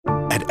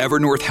At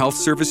Evernorth Health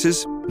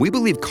Services, we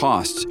believe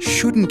costs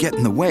shouldn't get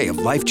in the way of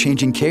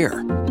life-changing care,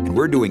 and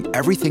we're doing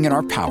everything in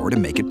our power to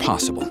make it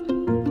possible.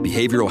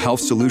 Behavioral health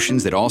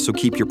solutions that also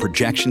keep your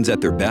projections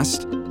at their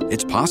best?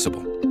 It's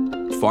possible.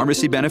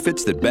 Pharmacy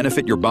benefits that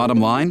benefit your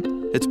bottom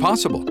line? It's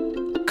possible.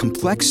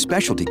 Complex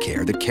specialty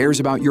care that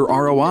cares about your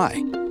ROI?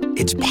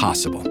 It's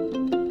possible.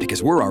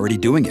 Because we're already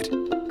doing it.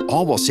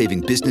 All while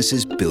saving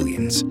businesses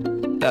billions.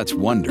 That's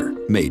Wonder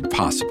made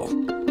possible.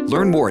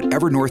 Learn more at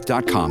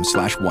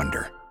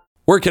evernorth.com/wonder.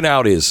 Working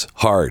out is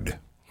hard.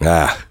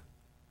 I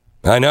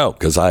know,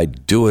 because I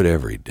do it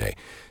every day.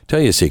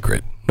 Tell you a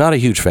secret. Not a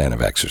huge fan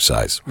of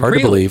exercise. Hard to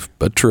believe,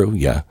 but true,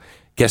 yeah.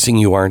 Guessing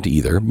you aren't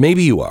either.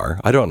 Maybe you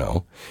are. I don't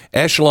know.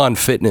 Echelon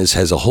Fitness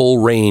has a whole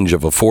range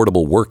of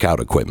affordable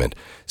workout equipment.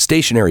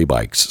 Stationary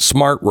bikes,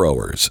 smart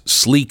rowers,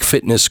 sleek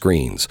fitness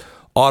screens,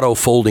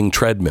 auto-folding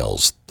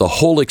treadmills, the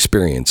whole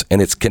experience,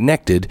 and it's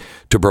connected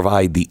to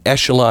provide the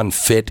Echelon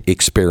Fit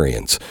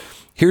experience.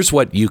 Here's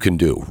what you can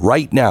do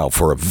right now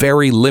for a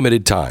very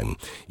limited time.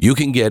 You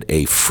can get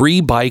a free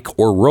bike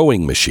or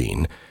rowing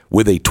machine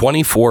with a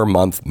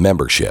 24-month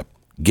membership.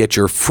 Get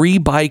your free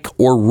bike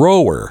or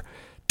rower.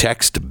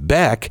 Text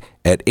Beck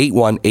at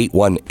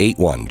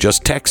 818181.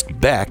 Just text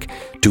Beck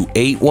to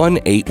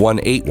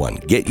 818181.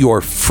 Get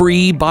your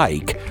free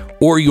bike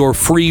or your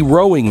free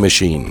rowing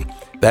machine.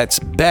 That's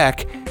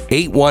Beck,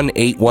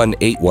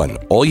 818181.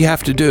 All you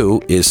have to do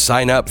is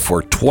sign up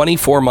for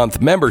 24-month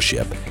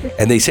membership,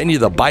 and they send you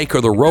the bike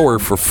or the rower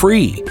for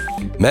free.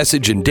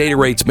 Message and data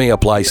rates may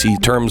apply. See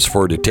terms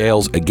for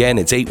details. Again,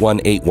 it's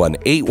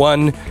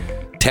 818181.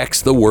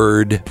 Text the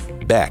word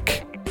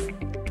Beck.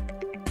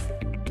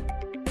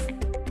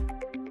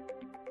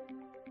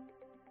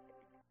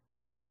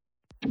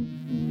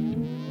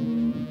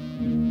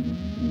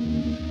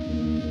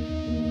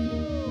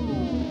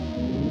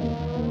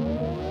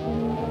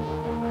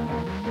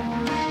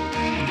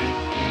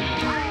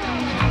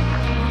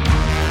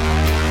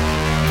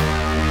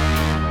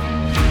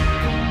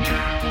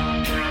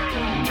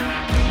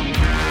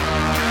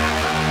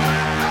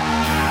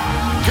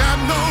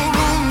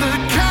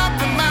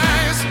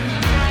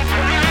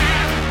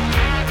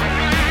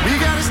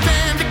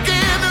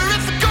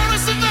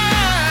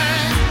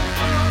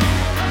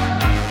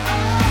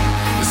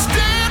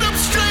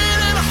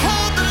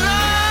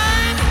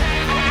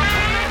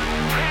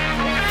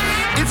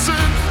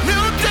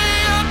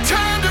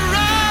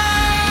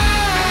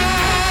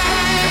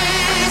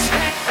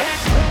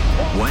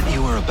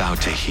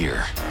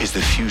 Is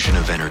the fusion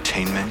of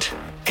entertainment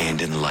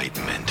and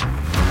enlightenment.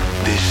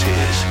 This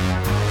is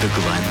the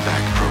Glenn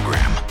Beck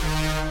Program.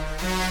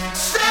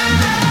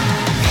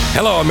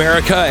 Hello,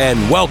 America,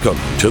 and welcome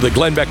to the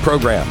Glenn Beck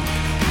Program.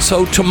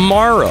 So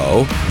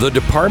tomorrow, the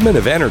Department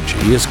of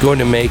Energy is going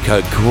to make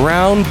a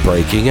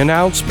groundbreaking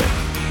announcement.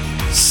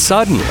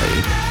 Suddenly,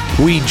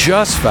 we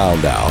just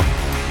found out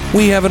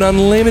we have an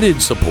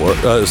unlimited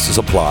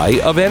supply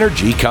of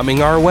energy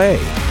coming our way.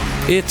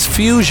 It's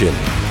fusion.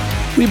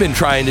 We've been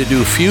trying to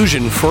do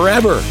fusion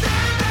forever.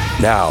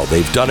 Now,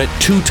 they've done it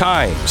 2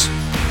 times.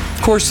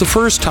 Of course, the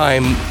first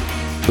time,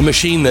 the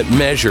machine that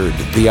measured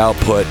the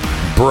output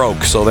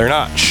broke, so they're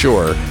not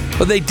sure.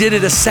 But they did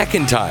it a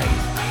second time.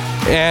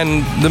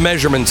 And the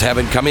measurements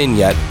haven't come in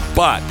yet,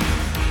 but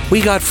we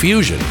got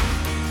fusion.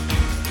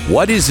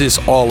 What is this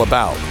all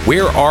about?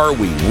 Where are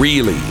we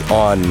really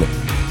on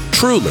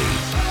truly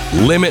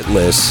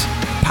limitless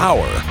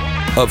power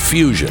of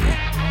fusion?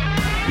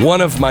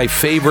 One of my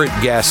favorite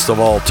guests of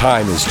all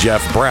time is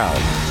Jeff Brown.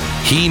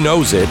 He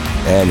knows it,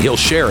 and he'll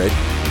share it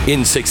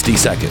in 60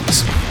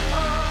 seconds.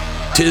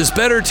 'Tis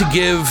better to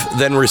give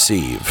than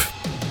receive.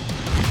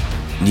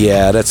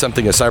 Yeah, that's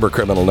something a cyber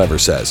criminal never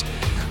says.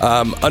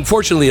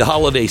 Unfortunately, the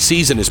holiday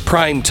season is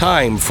prime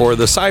time for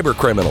the cyber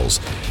criminals.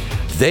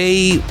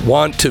 They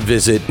want to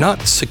visit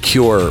not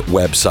secure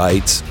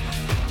websites.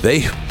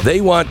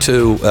 They want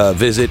to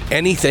visit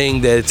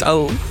anything that's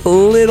a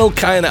little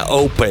kind of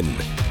open.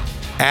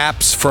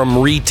 Apps from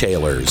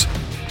retailers.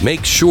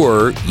 Make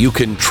sure you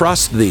can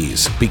trust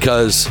these,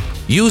 because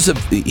use a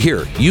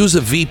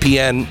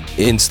VPN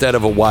instead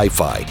of a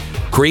Wi-Fi.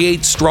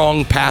 Create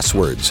strong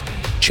passwords.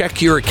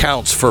 Check your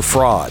accounts for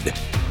fraud,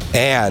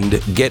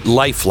 and get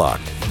LifeLock.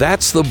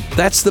 That's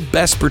the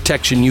best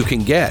protection you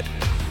can get.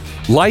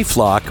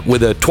 LifeLock,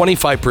 with a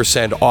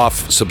 25%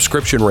 off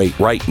subscription rate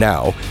right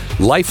now.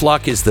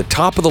 LifeLock is the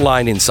top of the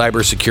line in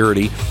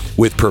cybersecurity,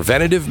 with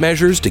preventative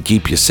measures to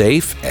keep you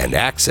safe and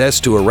access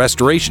to a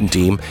restoration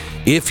team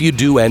if you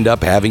do end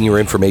up having your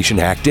information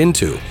hacked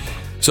into.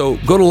 So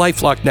go to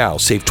LifeLock now.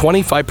 Save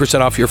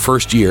 25% off your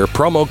first year.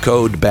 Promo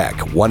code BECK,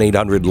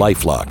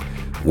 1-800-LifeLock.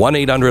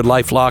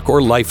 1-800-LifeLock or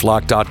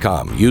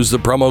lifelock.com. Use the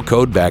promo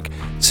code BECK.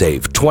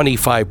 Save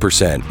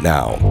 25%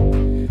 now.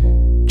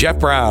 Jeff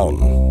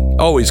Brown,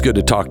 always good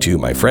to talk to you,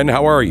 my friend.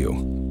 How are you?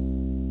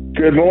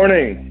 Good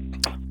morning.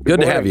 Good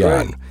to have you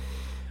on.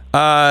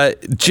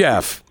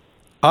 Jeff,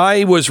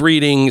 I was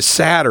reading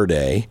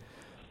Saturday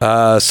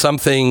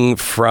something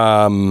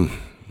from,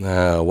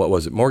 what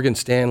was it, Morgan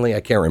Stanley? I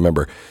can't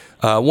remember.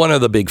 One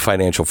of the big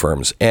financial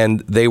firms.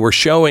 And they were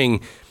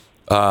showing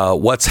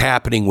what's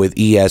happening with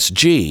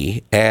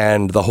ESG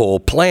and the whole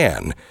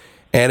plan.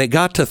 And it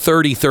got to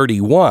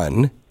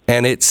 3031,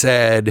 and it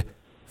said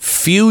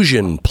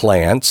fusion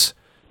plants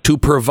to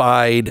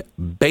provide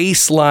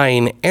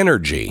baseline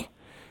energy.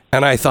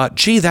 And I thought,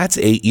 gee, that's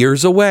 8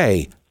 years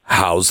away.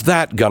 How's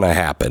that going to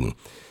happen?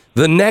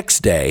 The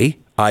next day,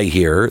 I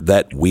hear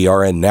that we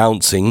are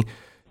announcing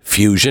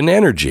fusion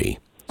energy.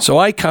 So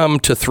I come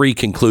to three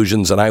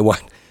conclusions, and I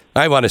want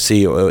to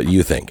see what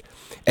you think.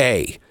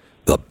 A,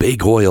 the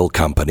big oil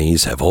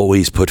companies have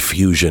always put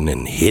fusion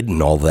and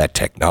hidden all that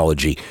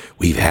technology.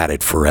 We've had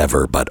it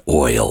forever, but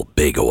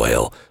big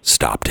oil,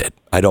 stopped it.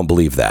 I don't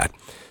believe that.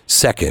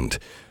 Second,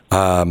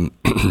 the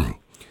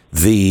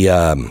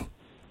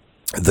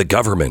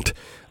government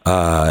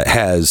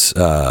has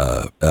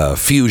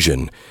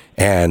fusion,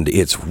 and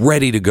it's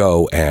ready to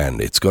go, and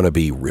it's going to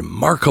be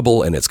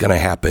remarkable, and it's going to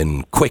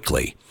happen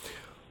quickly.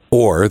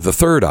 Or the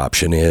third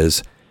option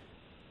is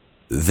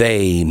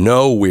they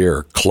know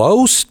we're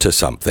close to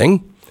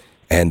something,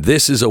 and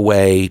this is a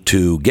way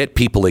to get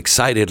people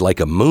excited like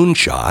a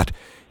moonshot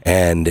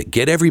and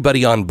get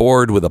everybody on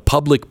board with a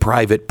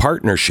public-private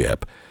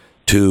partnership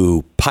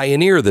to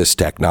pioneer this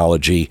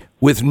technology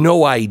with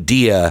no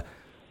idea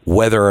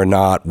whether or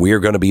not we're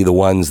going to be the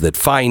ones that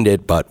find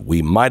it, but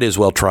we might as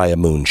well try a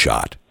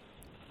moonshot.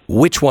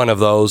 Which one of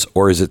those,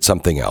 or is it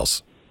something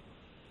else?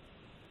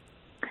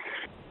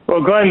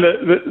 Well, Glenn,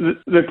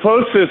 the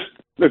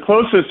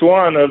closest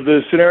one of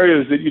the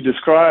scenarios that you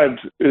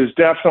described is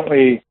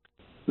definitely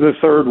the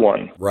third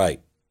one. Right.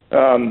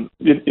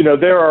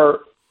 There are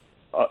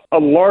a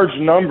large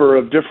number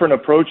of different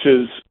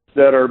approaches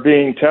that are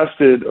being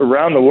tested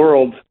around the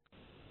world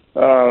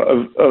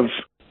of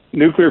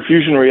nuclear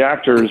fusion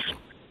reactors,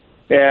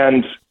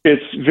 and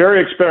it's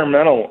very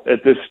experimental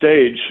at this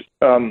stage.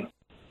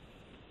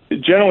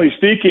 Generally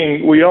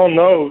speaking, we all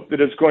know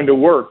that it's going to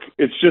work.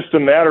 It's just a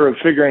matter of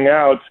figuring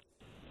out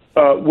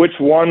which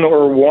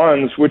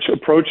which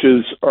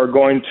approaches are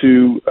going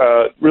to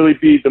really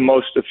be the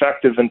most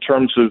effective in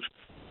terms of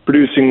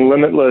producing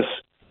limitless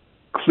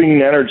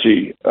clean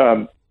energy.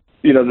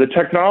 The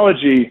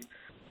technology,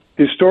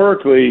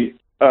 historically,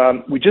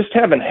 we just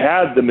haven't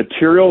had the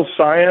material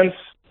science.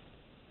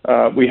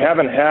 We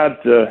haven't had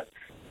the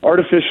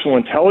artificial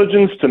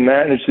intelligence to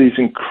manage these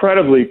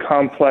incredibly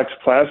complex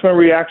plasma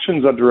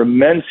reactions under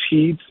immense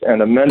heat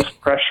and immense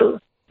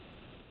pressure.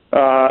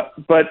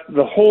 But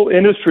the whole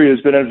industry has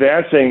been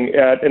advancing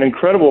at an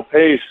incredible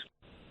pace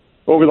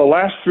over the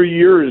last 3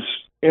 years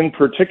in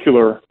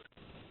particular,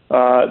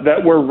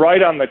 that we're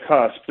right on the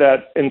cusp,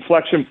 that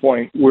inflection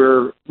point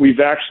where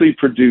we've actually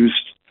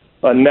produced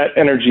a net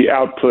energy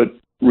output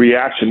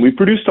reaction. We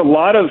produced a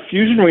lot of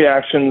fusion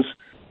reactions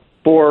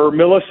for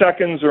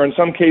milliseconds or in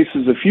some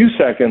cases a few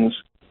seconds,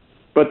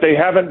 but they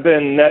haven't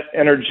been net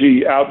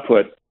energy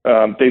output.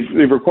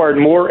 They've required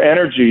more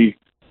energy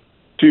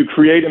to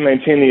create and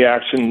maintain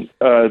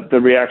the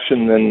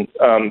reaction than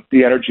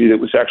the energy that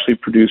was actually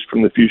produced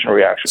from the fusion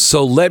reaction.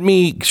 So let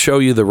me show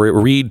you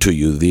read to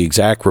you the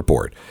exact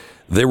report.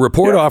 The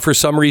report offers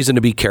some reason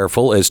to be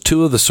careful, as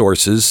two of the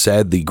sources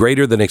said the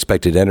greater than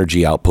expected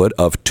energy output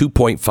of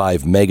 2.5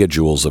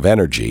 megajoules of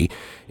energy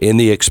in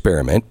the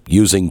experiment,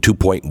 using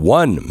 2.1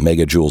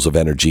 megajoules of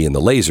energy in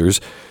the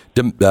lasers,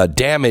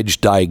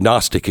 damaged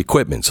diagnostic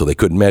equipment, so they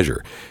couldn't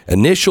measure.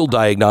 Initial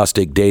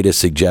diagnostic data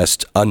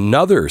suggests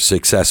another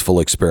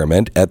successful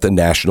experiment at the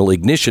National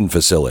Ignition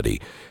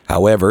Facility.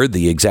 However,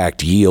 the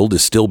exact yield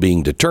is still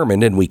being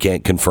determined, and we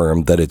can't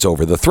confirm that it's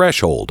over the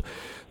threshold.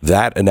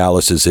 That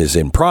analysis is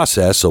in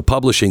process, so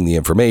publishing the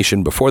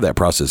information before that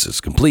process is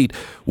complete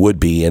would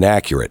be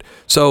inaccurate.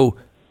 So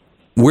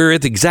we're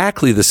at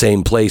exactly the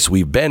same place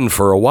we've been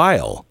for a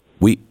while.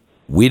 We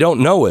don't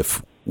know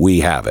if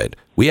we have it.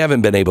 We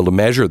haven't been able to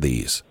measure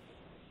these.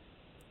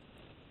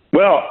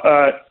 Well,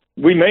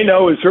 we may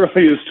know as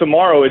early as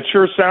tomorrow. It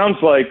sure sounds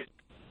like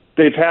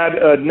they've had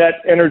a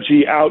net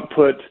energy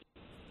output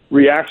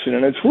reaction,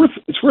 and it's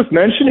worth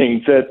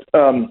mentioning that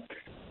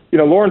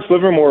Lawrence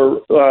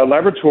Livermore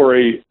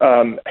Laboratory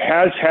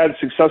has had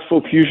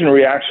successful fusion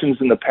reactions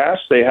in the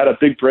past. They had a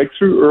big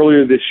breakthrough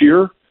earlier this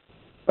year.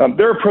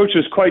 Their approach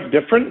is quite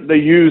different. They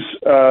use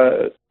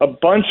a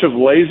bunch of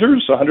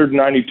lasers,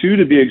 192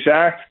 to be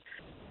exact,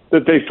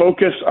 that they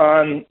focus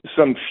on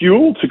some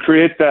fuel to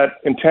create that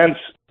intense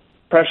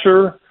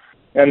pressure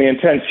and the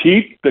intense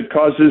heat that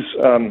causes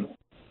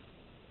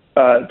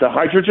the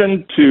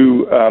hydrogen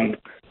to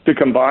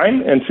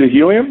combine into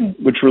helium,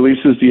 which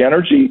releases the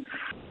energy.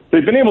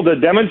 They've been able to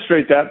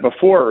demonstrate that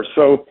before.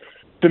 So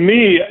to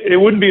me, it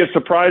wouldn't be a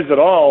surprise at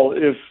all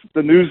if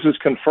the news is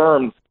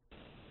confirmed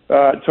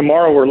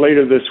tomorrow or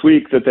later this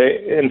week that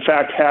they, in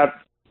fact, have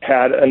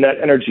had a net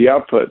energy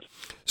output.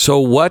 So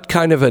what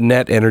kind of a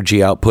net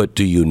energy output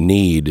do you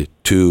need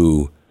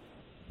to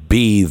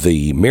be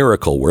the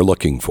miracle we're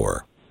looking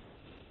for?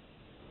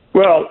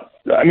 Well,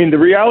 I mean, the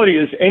reality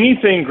is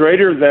anything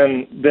greater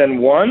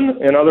than one,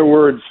 in other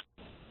words,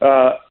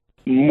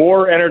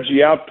 more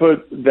energy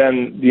output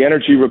than the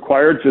energy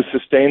required to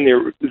sustain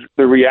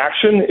the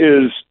reaction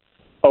is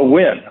a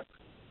win.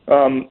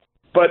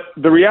 But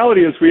the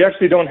reality is we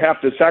actually don't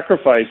have to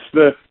sacrifice.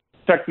 The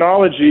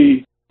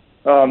technology,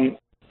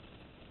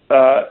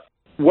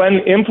 when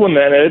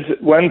implemented,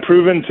 when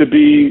proven to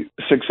be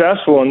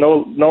successful and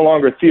no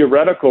longer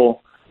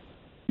theoretical,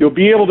 you'll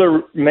be able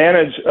to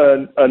manage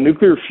a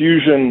nuclear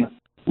fusion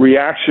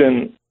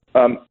reaction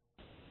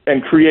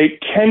and create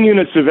 10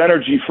 units of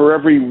energy for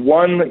every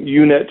 1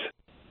 unit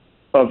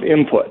of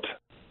input.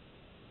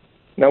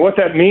 Now, what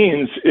that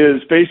means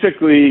is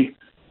basically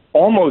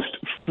almost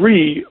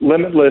free,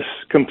 limitless,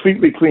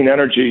 completely clean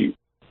energy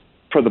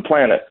for the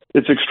planet.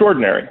 It's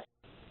extraordinary.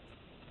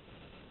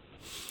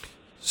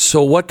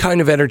 So what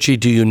kind of energy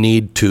do you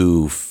need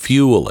to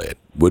fuel it?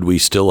 Would we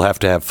still have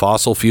to have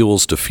fossil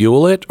fuels to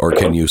fuel it, or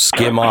can you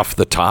skim off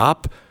the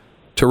top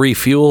to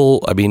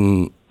refuel? I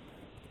mean,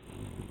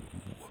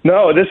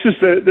 no. This is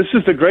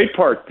the great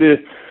part. The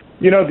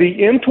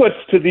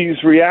inputs to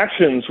these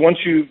reactions, once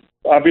you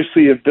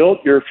obviously have built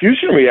your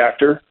fusion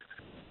reactor,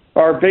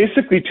 are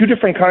basically 2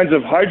 different kinds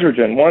of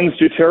hydrogen. One's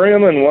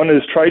deuterium and one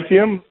is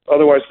tritium,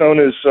 otherwise known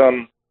as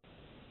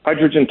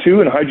hydrogen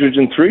 2 and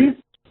hydrogen 3.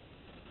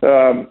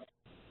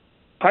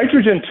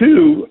 Hydrogen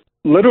 2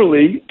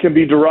 literally can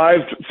be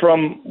derived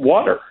from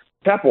water,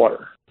 tap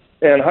water,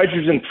 and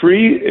hydrogen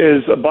 3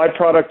 is a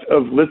byproduct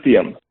of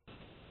lithium.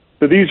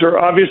 So these are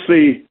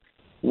obviously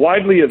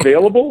widely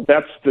available.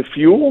 That's the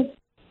fuel,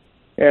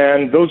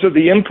 and those are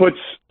the inputs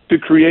to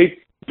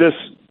create this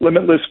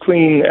limitless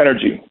clean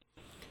energy.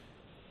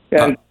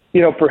 And,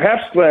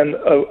 perhaps, Glenn,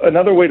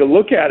 another way to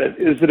look at it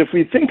is that if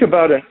we think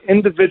about an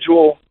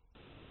individual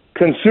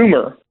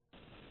consumer,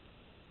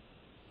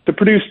 to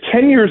produce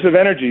 10 years of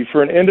energy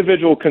for an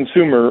individual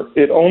consumer,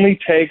 it only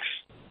takes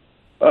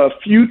a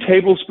few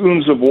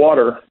tablespoons of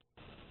water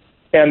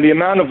and the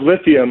amount of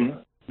lithium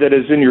that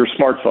is in your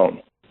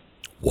smartphone.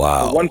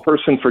 Wow. For one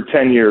person for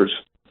 10 years.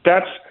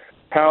 That's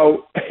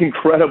how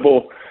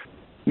incredible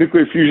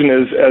nuclear fusion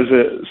is as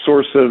a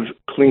source of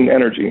clean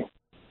energy.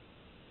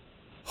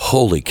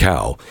 Holy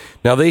cow.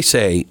 Now, they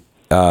say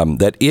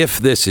that if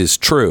this is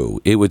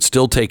true, it would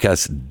still take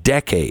us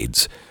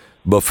decades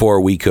before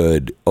we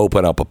could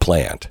open up a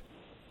plant.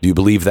 Do you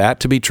believe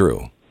that to be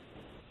true?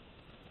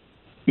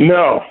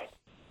 No.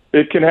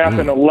 It can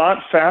happen a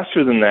lot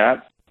faster than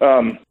that.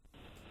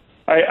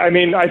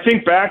 I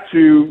think back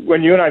to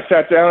when you and I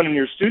sat down in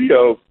your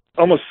studio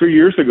almost 3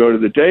 years ago to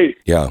the date.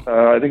 Yeah.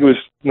 I think it was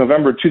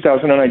November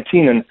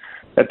 2019. And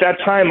at that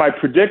time, I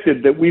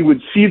predicted that we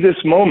would see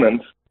this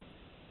moment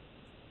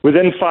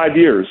within 5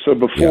 years, so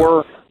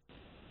before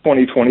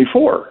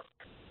 2024.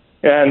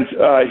 And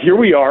here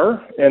we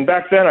are. And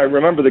back then, I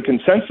remember the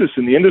consensus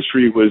in the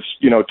industry was,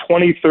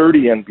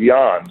 2030 and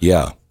beyond.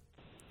 Yeah.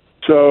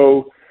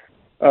 So,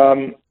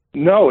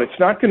 no, it's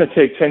not going to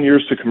take 10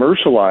 years to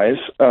commercialize.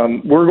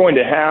 We're going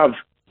to have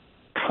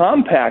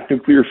compact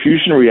nuclear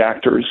fusion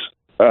reactors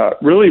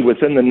really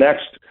within the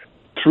next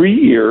 3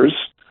 years.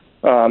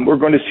 We're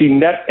going to see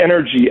net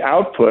energy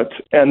output.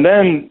 And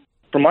then,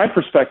 from my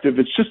perspective,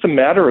 it's just a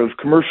matter of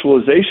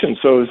commercialization.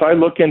 So as I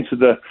look into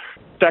the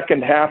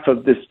second half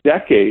of this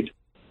decade,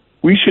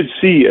 we should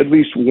see at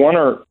least 1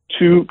 or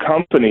 2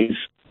 companies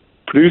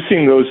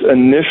producing those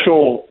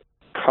initial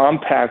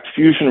compact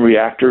fusion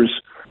reactors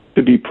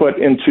to be put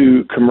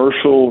into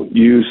commercial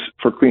use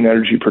for clean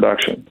energy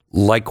production.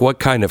 Like what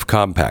kind of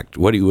compact?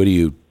 What are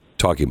you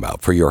talking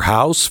about? For your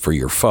house, for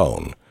your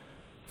phone,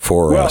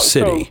 for a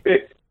city?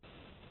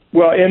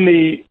 In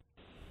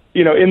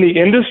the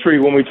industry,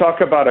 when we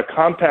talk about a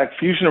compact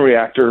fusion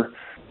reactor,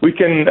 we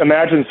can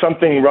imagine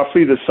something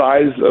roughly the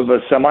size of a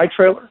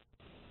semi-trailer,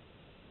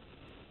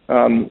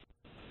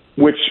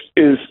 which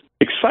is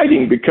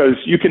exciting because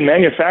you can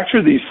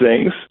manufacture these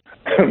things,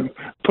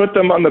 put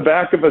them on the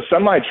back of a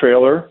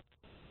semi-trailer,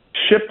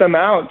 ship them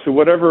out to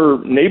whatever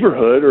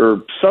neighborhood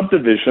or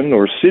subdivision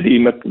or city,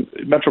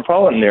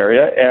 metropolitan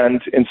area,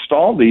 and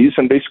install these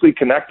and basically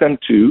connect them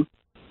to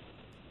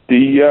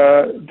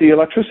the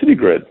electricity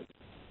grid.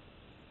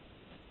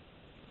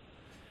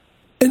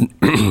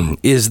 And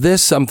is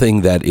this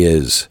something that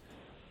is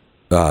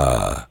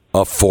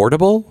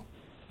affordable?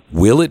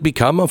 Will it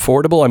become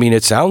affordable? I mean,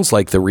 it sounds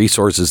like the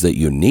resources that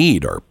you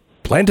need are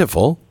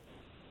plentiful.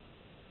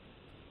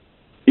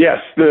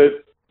 Yes,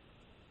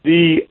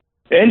 the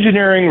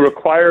engineering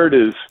required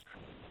is,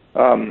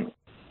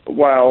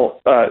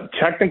 while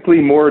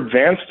technically more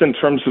advanced in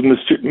terms of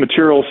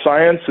material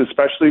science,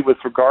 especially with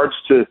regards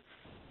to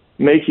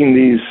making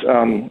these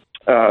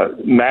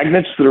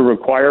magnets that are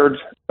required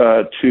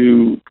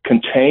to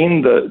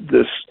contain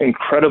this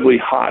incredibly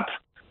hot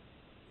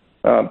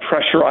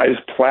pressurized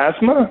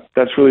plasma.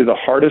 That's really the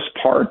hardest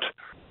part.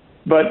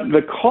 But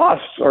the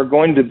costs are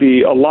going to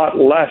be a lot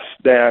less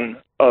than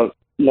a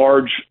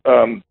large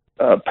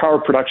power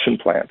production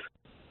plant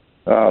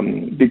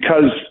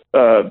because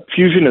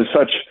fusion is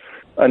such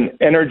an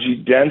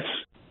energy-dense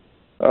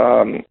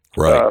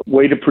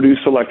way to produce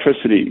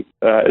electricity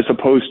as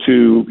opposed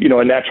to,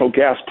 a natural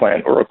gas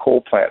plant or a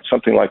coal plant,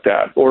 something like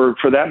that, or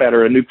for that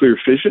matter, a nuclear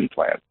fission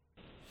plant.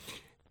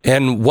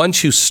 And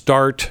once you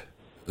start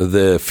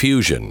the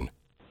fusion,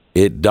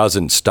 it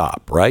doesn't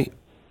stop, right?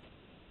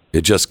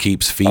 It just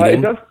keeps feeding?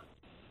 It does.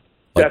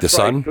 Like That's the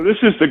sun? Right. So this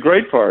is the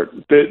great part.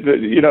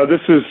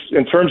 This is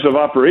in terms of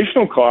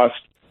operational cost.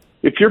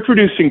 If you're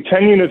producing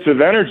 10 units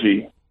of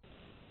energy,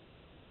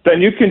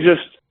 then you can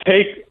just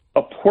take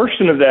a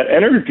portion of that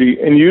energy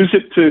and use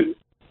it to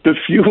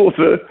fuel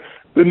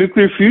the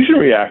nuclear fusion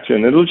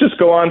reaction. It'll just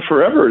go on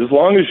forever as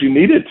long as you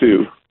need it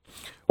to,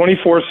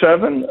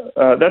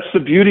 24/7. That's the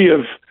beauty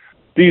of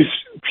these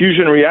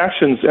fusion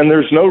reactions, and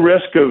there's no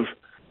risk of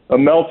a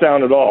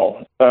meltdown at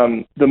all.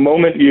 The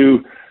moment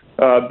you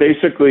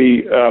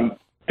basically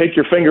take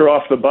your finger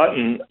off the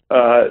button,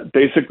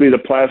 basically the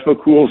plasma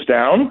cools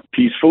down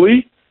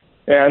peacefully,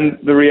 and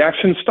the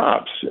reaction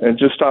stops. It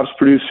just stops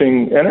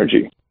producing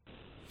energy.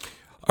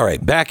 All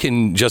right, back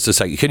in just a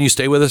second. Can you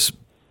stay with us,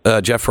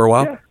 Jeff, for a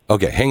while? Yeah.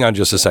 Okay, hang on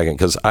just a second,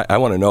 because I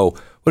want to know,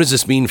 what does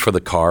this mean for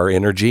the car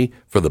energy,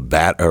 for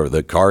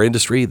the car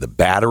industry, the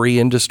battery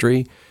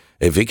industry?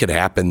 If it could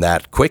happen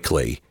that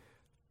quickly,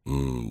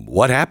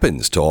 what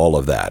happens to all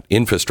of that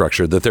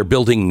infrastructure that they're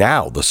building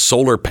now, the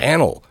solar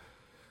panel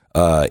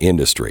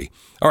industry?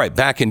 All right,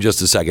 back in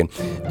just a second.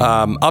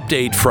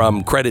 Update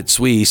from Credit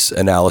Suisse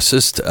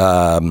analysis.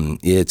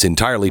 It's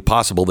entirely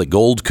possible that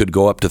gold could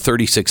go up to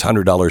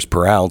 $3,600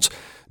 per ounce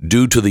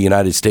due to the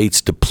United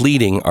States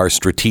depleting our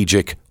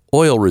strategic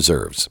oil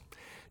reserves.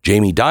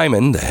 Jamie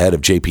Dimon, the head of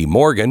JP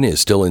Morgan,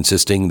 is still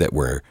insisting that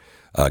we're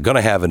going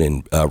to have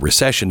a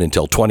recession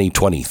until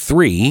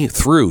 2023,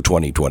 through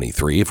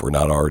 2023, if we're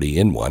not already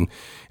in one.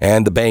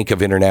 And the Bank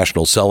of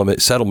International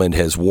Settlement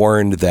has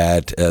warned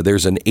that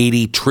there's an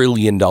 $80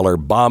 trillion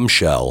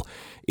bombshell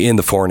in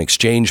the foreign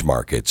exchange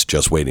markets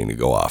just waiting to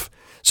go off.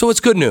 So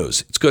it's good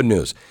news. It's good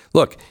news.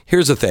 Look,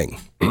 here's the thing.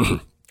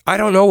 I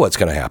don't know what's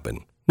going to happen.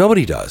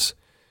 Nobody does.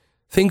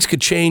 Things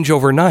could change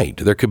overnight.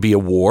 There could be a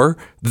war.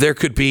 There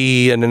could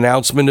be an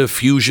announcement of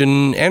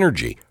fusion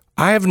energy.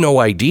 I have no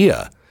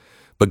idea.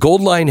 But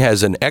Goldline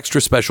has an extra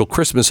special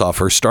Christmas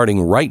offer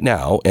starting right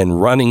now and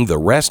running the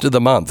rest of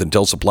the month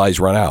until supplies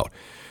run out.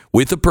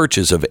 With the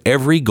purchase of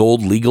every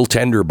Gold Legal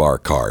Tender Bar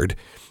card,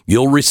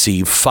 you'll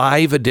receive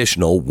 5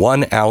 additional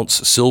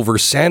 1-ounce silver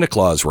Santa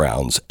Claus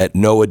rounds at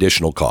no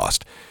additional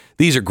cost.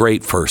 These are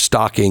great for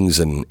stockings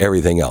and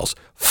everything else.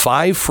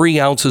 5 free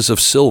ounces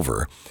of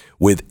silver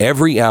with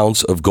every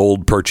ounce of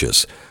gold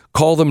purchase.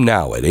 Call them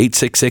now at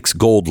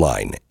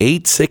 866-GOLDLINE,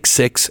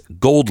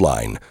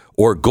 866-GOLDLINE,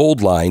 or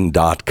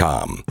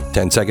goldline.com.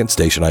 10-second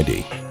station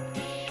ID.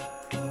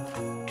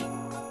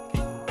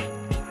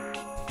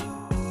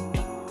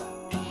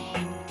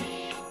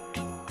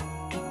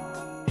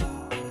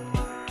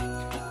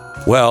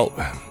 Well,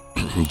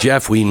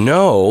 Jeff, we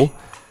know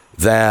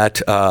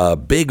that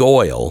big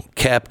oil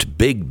kept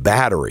big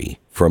battery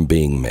from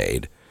being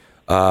made.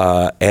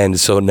 And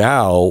so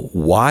now,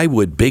 why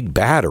would big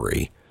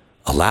battery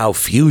allow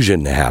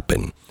fusion to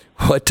happen?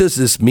 What does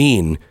this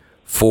mean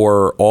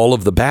for all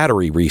of the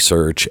battery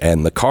research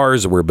and the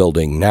cars we're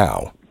building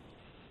now?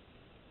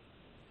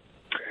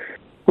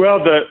 Well,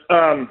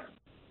 the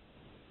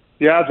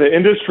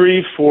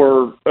industry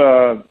for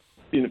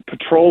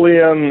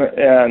petroleum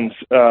and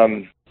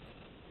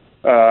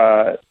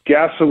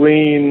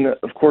gasoline,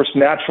 of course,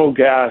 natural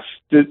gas.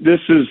 This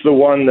is the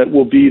one that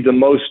will be the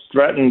most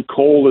threatened.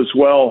 Coal as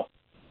well,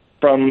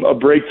 from a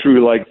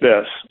breakthrough like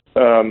this.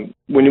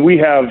 When we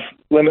have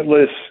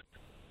limitless,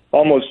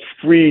 almost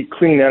free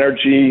clean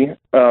energy,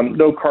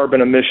 no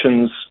carbon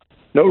emissions,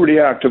 no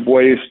reactive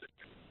waste,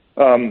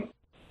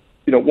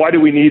 why do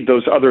we need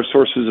those other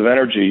sources of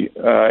energy?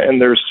 And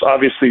there's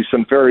obviously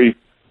some very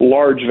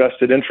large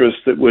vested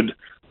interests that would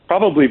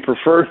probably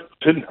prefer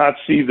to not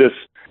see this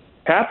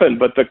happen.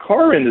 But the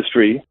car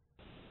industry,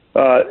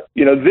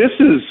 this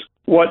is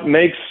what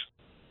makes,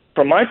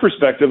 from my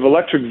perspective,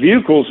 electric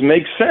vehicles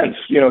make sense.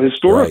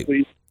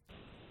 Historically,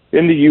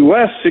 in the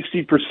U.S.,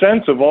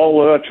 60% of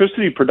all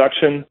electricity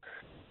production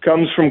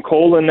comes from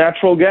coal and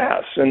natural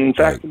gas. And in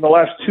fact, in the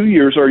last 2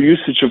 years, our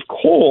usage of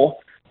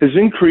coal has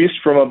increased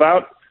from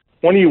about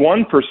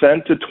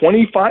 21% to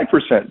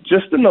 25%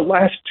 just in the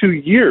last 2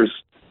 years.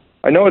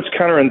 I know it's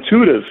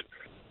counterintuitive.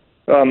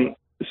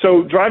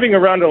 So driving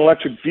around an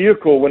electric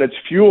vehicle when it's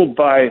fueled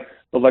by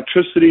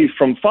electricity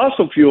from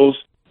fossil fuels,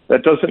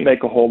 that doesn't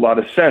make a whole lot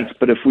of sense.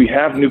 But if we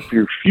have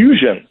nuclear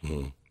fusion,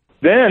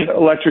 then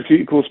electric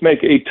vehicles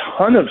make a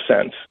ton of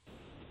sense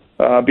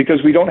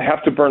because we don't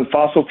have to burn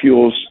fossil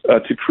fuels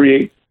to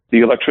create the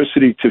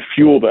electricity to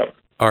fuel them.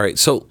 All right.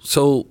 So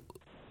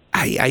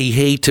I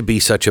hate to be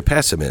such a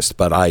pessimist,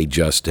 but I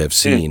just have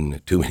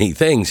seen too many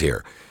things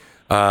here.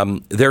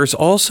 There's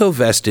also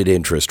vested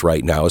interest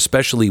right now,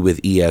 especially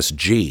with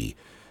ESG,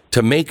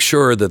 to make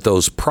sure that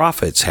those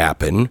profits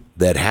happen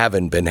that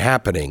haven't been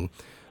happening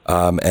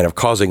and are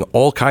causing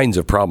all kinds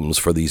of problems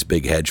for these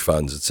big hedge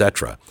funds,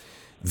 etc.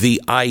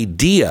 The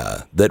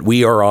idea that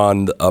we are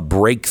on a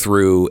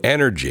breakthrough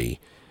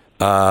energy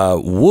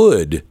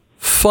would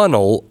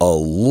funnel a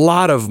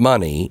lot of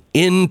money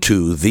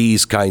into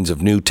these kinds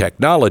of new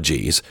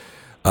technologies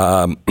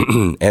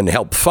and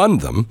help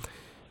fund them.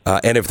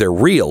 And if they're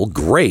real,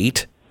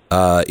 great.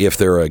 If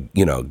they're a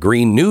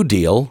Green New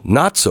Deal,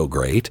 not so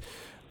great.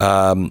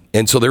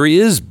 And so there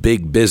is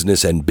big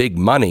business and big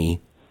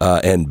money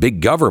and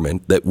big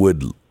government that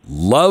would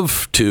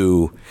love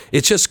to.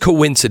 It's just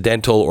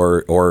coincidental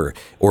or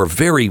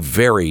very,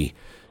 very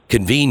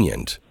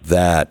convenient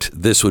that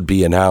this would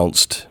be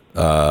announced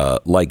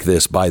like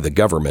this by the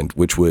government,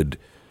 which would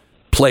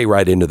play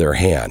right into their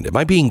hand. Am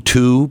I being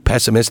too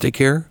pessimistic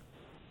here?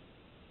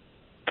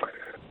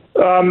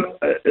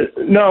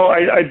 No,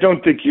 I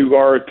don't think you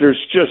are. There's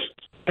just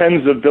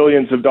tens of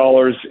billions of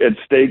dollars at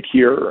stake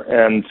here.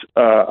 And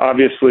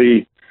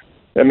obviously,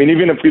 I mean,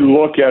 even if we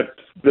look at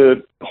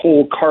the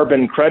whole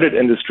carbon credit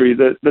industry,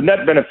 the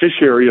net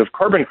beneficiary of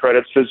carbon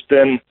credits has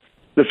been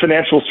the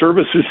financial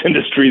services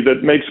industry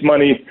that makes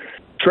money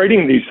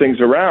trading these things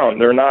around.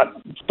 They're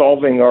not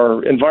solving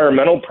our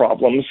environmental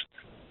problems.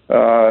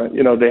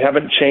 They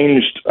haven't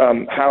changed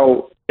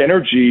how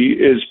energy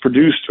is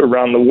produced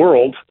around the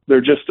world.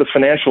 They're just a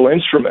financial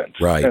instrument.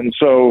 Right. And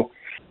so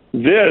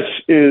this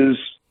is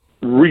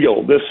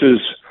real. This is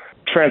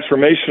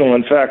transformational.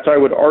 In fact, I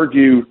would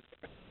argue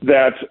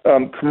that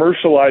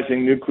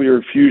commercializing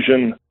nuclear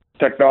fusion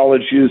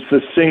technology is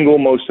the single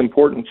most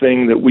important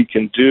thing that we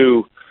can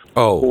do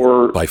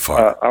for by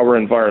far. Our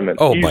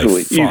environment.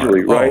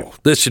 Easily, right?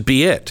 This should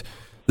be it.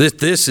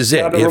 This is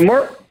it.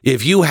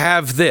 If you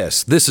have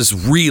this is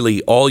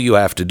really all you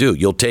have to do.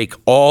 You'll take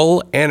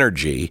all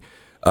energy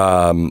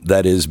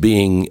that is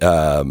being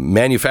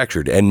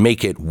manufactured and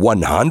make it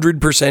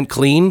 100%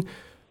 clean.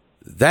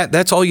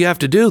 That's all you have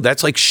to do.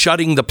 That's like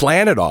shutting the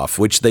planet off,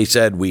 which they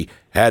said we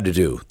had to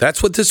do.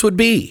 That's what this would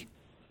be.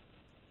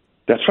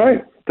 That's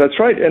right.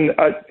 And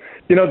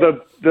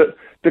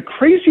the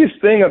craziest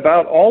thing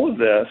about all of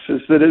this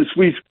is that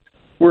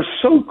we're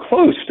so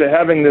close to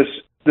having this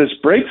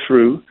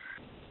breakthrough,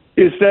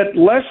 is that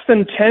less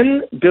than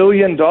 $10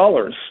 billion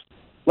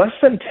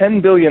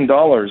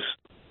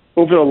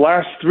over the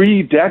last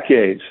 3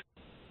 decades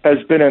has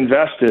been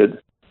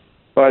invested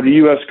by the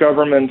U.S.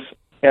 government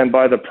and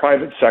by the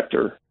private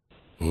sector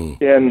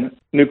in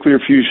nuclear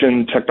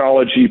fusion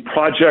technology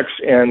projects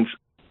and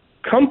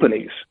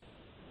companies.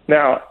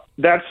 Now,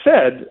 that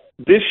said,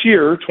 this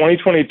year,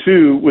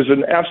 2022, was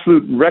an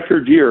absolute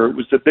record year. It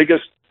was the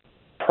biggest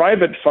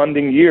private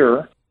funding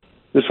year.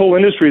 This whole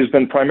industry has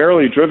been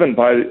primarily driven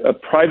by a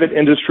private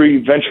industry,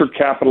 venture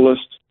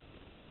capitalists.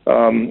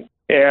 So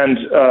in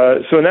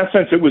that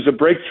sense, it was a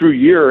breakthrough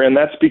year, and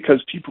that's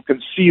because people can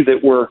see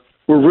that we're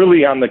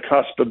really on the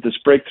cusp of this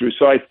breakthrough.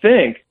 So I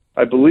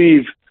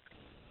believe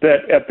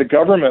that at the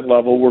government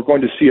level, we're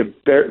going to see a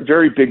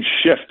very big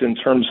shift in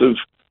terms of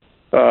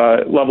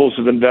levels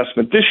of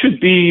investment. This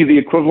should be the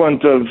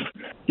equivalent of,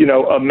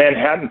 a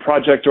Manhattan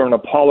Project or an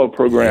Apollo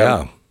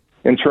program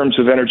in terms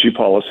of energy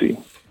policy.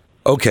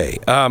 Okay.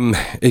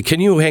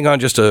 Can you hang on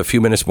just a few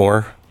minutes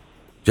more?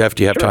 Jeff,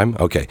 do you have time?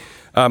 Okay.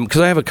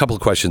 Because I have a couple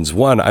of questions.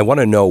 One, I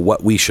want to know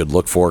what we should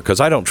look for, because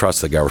I don't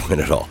trust the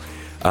government at all.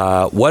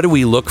 What do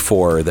we look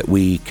for that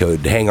we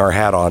could hang our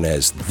hat on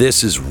as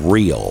this is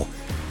real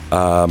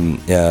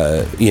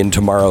in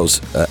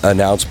tomorrow's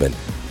announcement?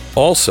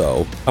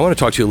 Also, I want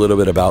to talk to you a little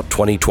bit about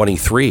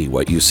 2023,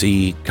 what you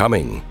see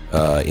coming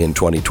in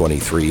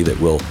 2023 that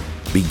will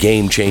be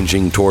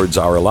game-changing towards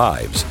our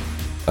lives.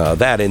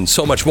 That and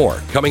so much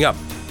more coming up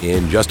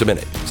in just a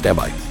minute. Stand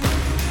by.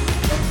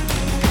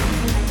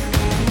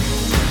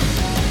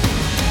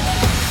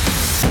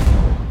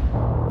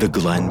 The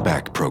Glenn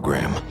Beck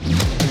Program.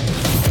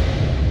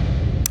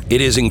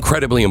 It is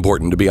incredibly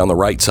important to be on the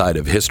right side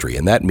of history,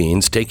 and that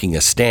means taking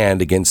a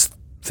stand against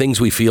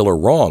things we feel are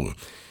wrong.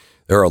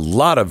 There are a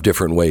lot of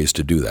different ways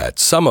to do that.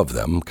 Some of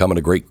them come at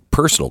a great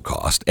personal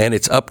cost, and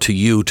it's up to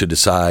you to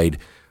decide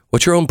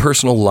what your own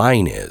personal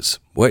line is,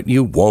 what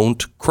you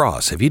won't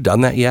cross. Have you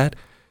done that yet?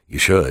 You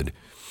should.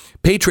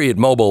 Patriot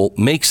Mobile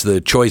makes the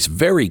choice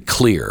very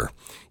clear.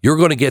 You're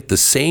going to get the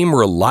same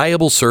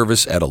reliable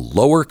service at a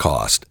lower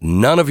cost.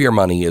 None of your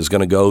money is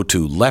going to go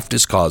to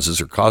leftist causes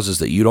or causes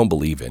that you don't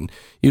believe in.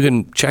 You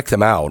can check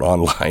them out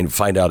online,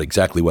 find out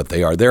exactly what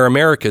they are. They're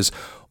America's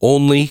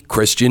only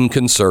Christian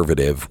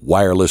conservative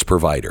wireless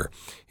provider.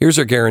 Here's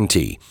our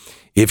guarantee.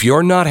 If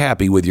you're not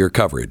happy with your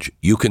coverage,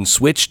 you can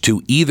switch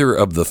to either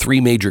of the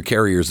 3 major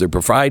carriers they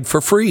provide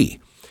for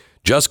free.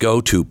 Just go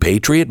to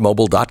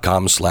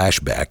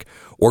patriotmobile.com/Beck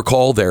or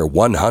call their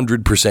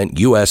 100%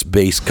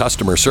 U.S.-based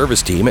customer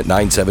service team at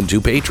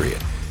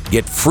 972-PATRIOT.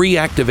 Get free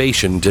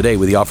activation today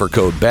with the offer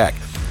code BECK.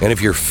 And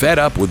if you're fed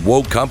up with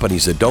woke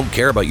companies that don't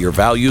care about your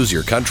values,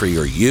 your country,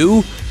 or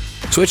you,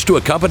 switch to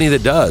a company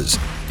that does.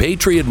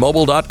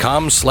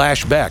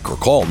 patriotmobile.com/Beck or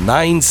call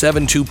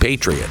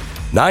 972-PATRIOT.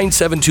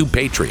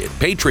 972-PATRIOT.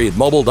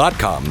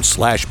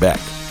 patriotmobile.com/Beck.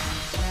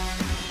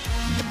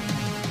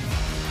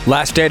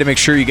 Last day to make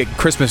sure you get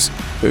Christmas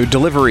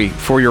delivery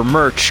for your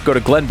merch. Go to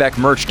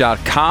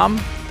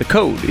glennbeckmerch.com. The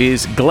code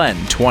is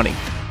GLENN20.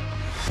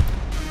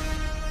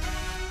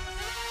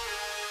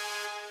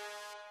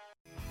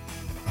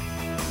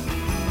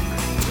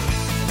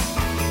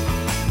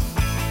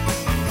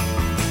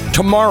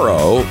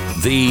 Tomorrow,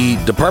 the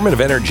Department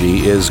of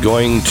Energy is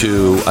going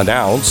to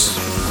announce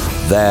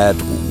that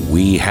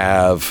we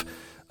have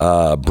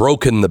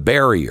broken the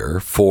barrier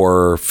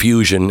for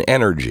fusion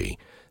energy.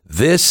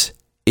 This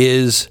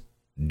is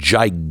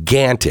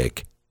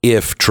gigantic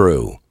if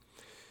true.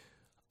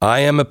 I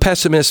am a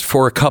pessimist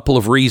for a couple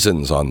of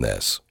reasons on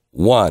this.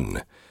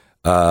 One,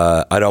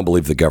 I don't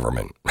believe the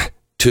government.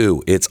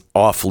 Two, it's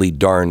awfully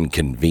darn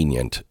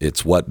convenient.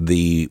 It's what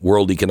the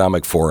World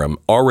Economic Forum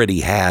already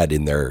had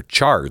in their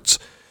charts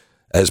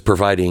as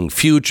providing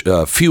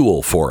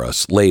fuel for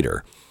us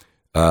later.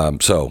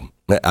 So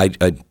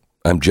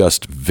I'm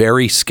just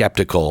very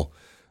skeptical.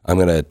 I'm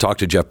going to talk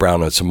to Jeff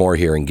Brown some more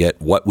here and get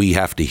what we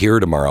have to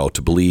hear tomorrow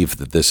to believe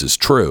that this is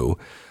true.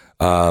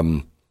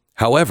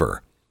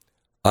 However,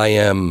 I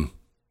am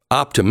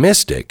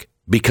optimistic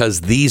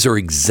because these are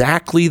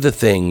exactly the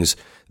things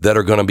that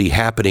are going to be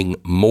happening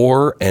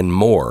more and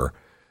more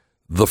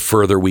the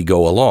further we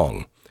go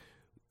along.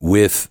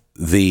 With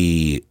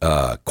the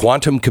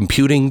quantum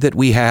computing that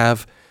we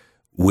have,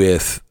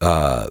 with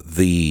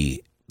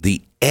the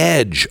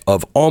edge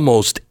of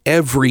almost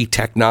every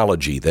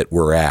technology that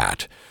we're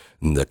at,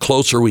 and the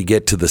closer we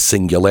get to the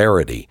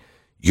singularity,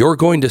 you're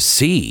going to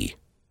see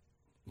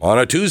on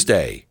a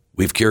Tuesday,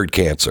 we've cured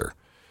cancer.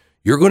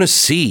 You're going to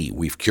see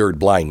we've cured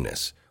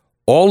blindness.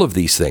 All of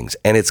these things,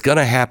 and it's going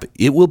to happen.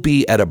 It will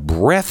be at a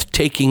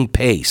breathtaking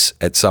pace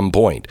at some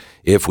point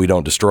if we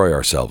don't destroy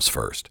ourselves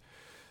first.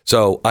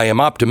 So I am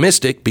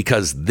optimistic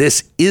because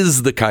this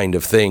is the kind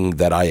of thing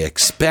that I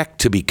expect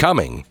to be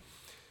coming.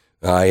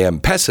 I am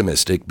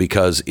pessimistic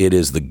because it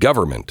is the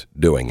government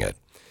doing it.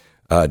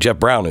 Jeff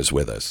Brown is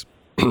with us.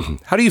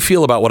 How do you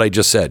feel about what I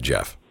just said,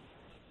 Jeff?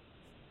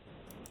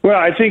 Well,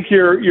 I think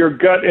your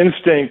gut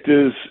instinct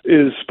is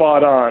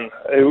spot on.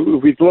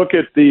 If we look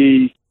at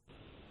the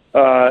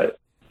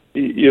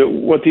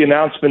what the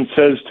announcement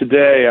says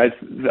today,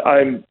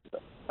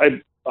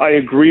 I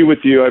agree with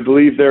you. I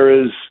believe there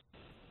is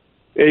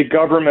a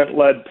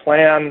government-led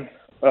plan,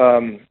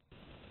 and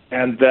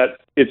that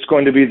it's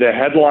going to be the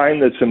headline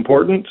that's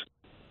important.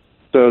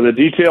 So the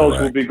details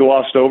will be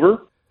glossed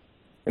over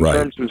in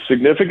terms of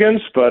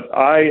significance. But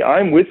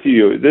I'm with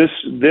you. This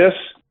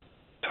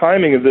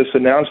timing of this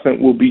announcement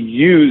will be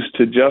used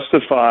to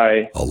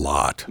justify a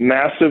lot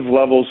massive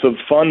levels of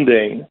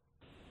funding.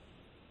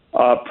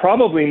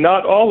 Probably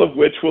not all of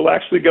which will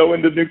actually go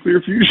into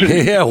nuclear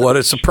fusion. Yeah, what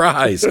a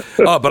surprise.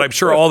 But I'm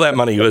sure all that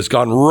money has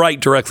gone right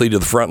directly to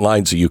the front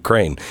lines of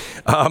Ukraine.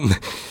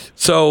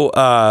 So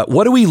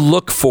what do we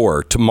look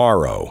for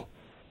tomorrow?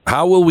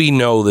 How will we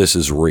know this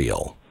is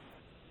real?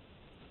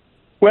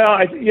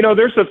 Well,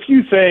 there's a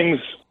few things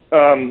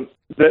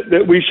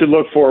that we should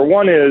look for.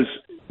 One is,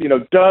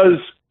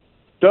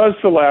 does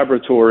the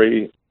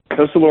laboratory,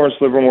 does the Lawrence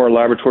Livermore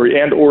Laboratory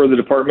and or the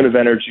Department of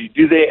Energy,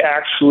 do they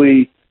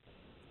actually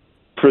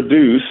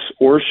produce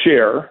or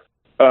share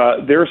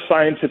their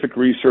scientific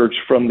research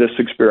from this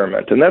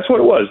experiment? And that's what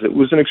it was. It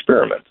was an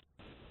experiment.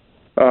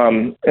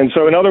 And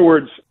so, in other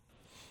words,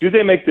 do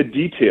they make the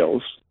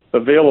details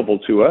available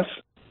to us?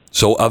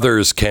 So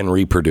others can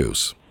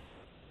reproduce.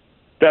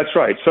 That's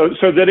right. So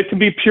that it can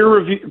be peer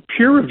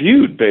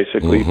reviewed,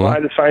 basically, by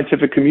the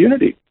scientific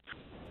community.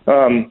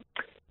 Two,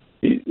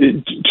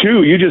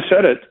 you just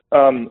said it.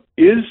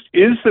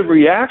 Is the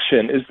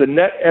reaction, is the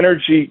net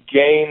energy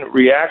gain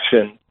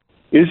reaction,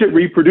 is it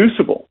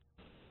reproducible?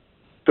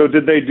 So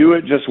did they do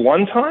it just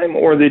one time,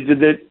 or they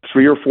did it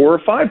 3 or 4 or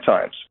 5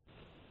 times?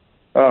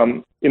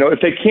 If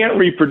they can't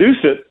reproduce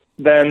it,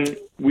 then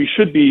we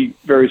should be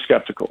very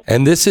skeptical.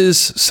 And this is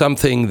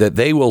something that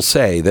they will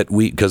say that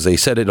because they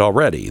said it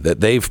already, that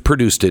they've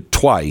produced it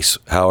twice.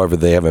 However,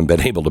 they haven't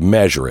been able to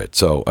measure it.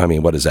 So, I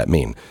mean, what does that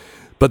mean?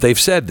 But they've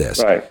said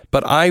this. Right.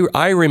 But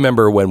I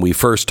remember when we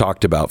first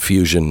talked about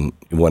fusion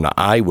when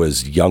I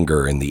was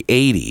younger in the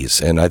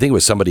 80s, and I think it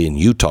was somebody in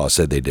Utah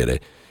said they did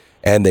it,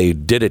 and they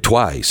did it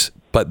twice.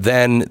 But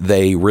then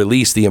they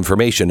released the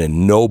information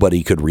and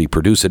nobody could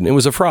reproduce it, and it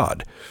was a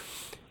fraud.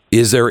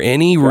 Is there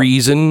any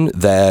reason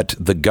that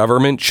the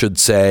government should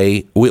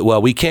say,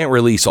 well, we can't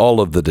release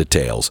all of the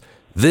details?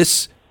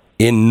 This,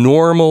 in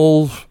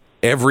normal,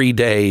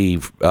 everyday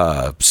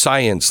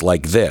science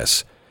like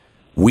this,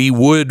 we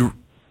would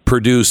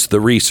produce the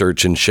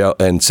research and show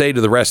and say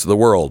to the rest of the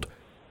world,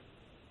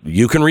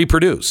 you can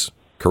reproduce,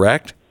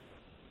 correct?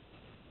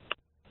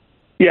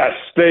 Yes,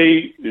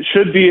 they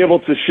should be able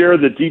to share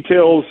the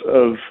details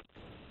of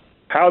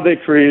how they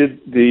created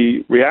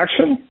the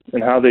reaction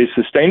and how they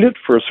sustained it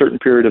for a certain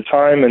period of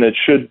time, and it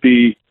should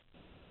be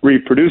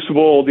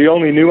reproducible. The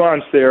only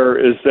nuance there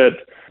is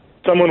that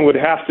someone would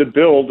have to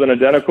build an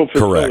identical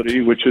facility,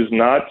 correct, which is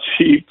not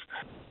cheap,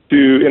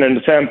 in an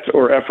attempt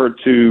or effort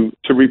to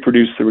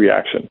reproduce the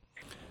reaction.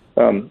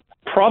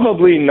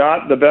 Probably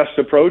not the best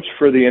approach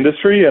for the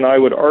industry, and I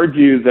would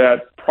argue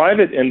that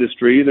private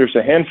industry, there's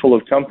a handful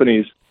of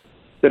companies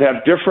that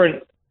have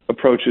different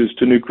approaches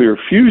to nuclear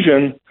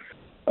fusion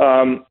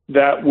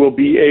that will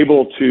be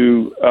able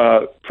to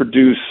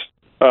produce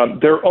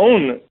their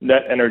own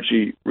net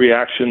energy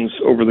reactions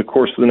over the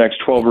course of the next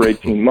 12 or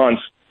 18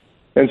 months.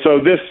 And so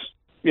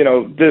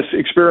this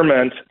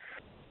experiment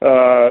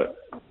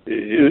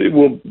it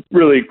will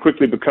really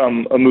quickly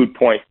become a moot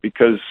point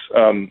because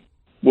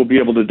we'll be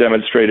able to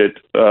demonstrate it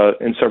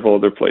in several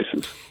other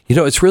places. You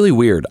know, it's really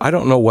weird. I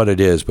don't know what it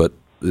is, but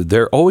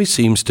there always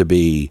seems to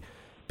be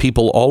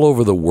people all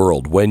over the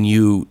world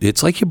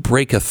it's like you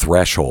break a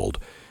threshold.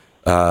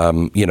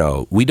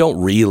 We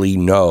don't really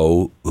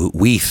know.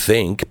 We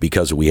think,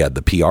 because we had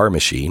the PR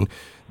machine,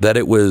 that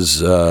it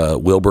was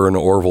Wilbur and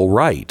Orville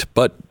Wright.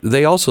 But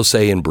they also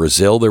say in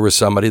Brazil there was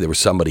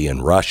somebody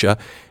in Russia,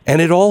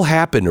 and it all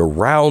happened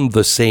around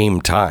the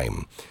same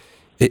time.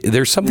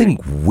 There's something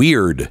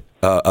weird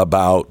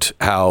about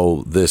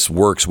how this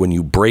works when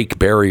you break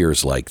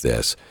barriers like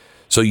this.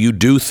 So you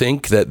do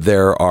think that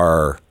there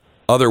are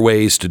other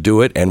ways to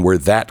do it, and we're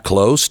that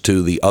close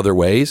to the other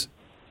ways?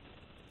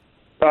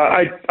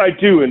 I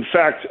do. In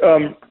fact,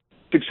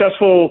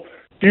 successful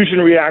fusion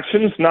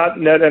reactions, not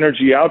net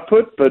energy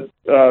output, but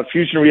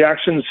fusion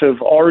reactions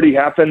have already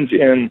happened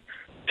in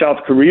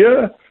South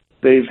Korea.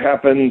 They've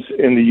happened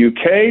in the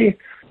UK.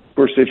 Of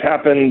course, they've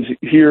happened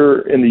here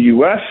in the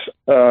U.S.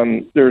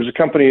 There's a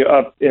company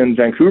up in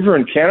Vancouver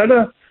in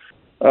Canada.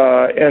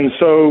 And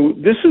so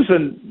this is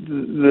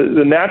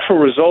the natural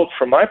result,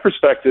 from my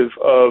perspective,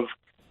 of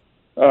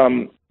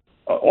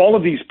all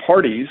of these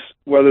parties,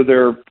 whether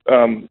they're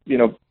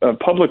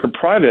public or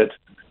private,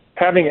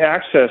 having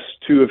access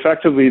to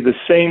effectively the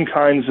same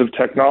kinds of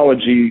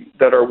technology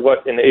that are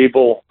what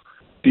enable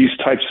these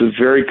types of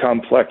very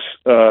complex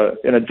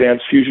and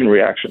advanced fusion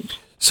reactions.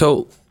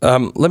 So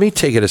let me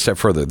take it a step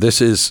further.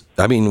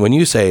 When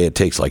you say it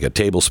takes like a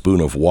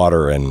tablespoon of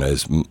water and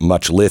as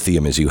much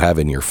lithium as you have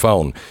in your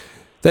phone,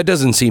 that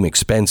doesn't seem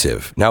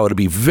expensive. Now, it'll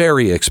be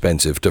very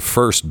expensive to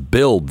first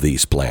build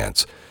these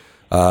plants.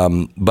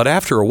 But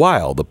after a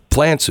while, the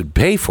plants would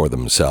pay for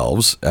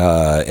themselves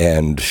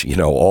and,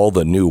 all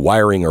the new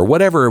wiring or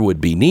whatever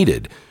would be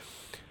needed.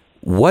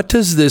 What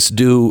does this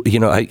do?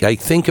 I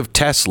think of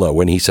Tesla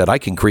when he said, I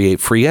can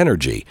create free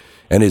energy.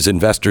 And his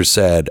investors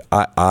said,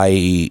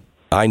 I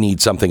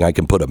need something I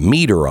can put a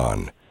meter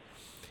on.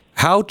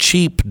 How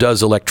cheap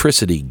does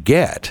electricity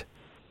get?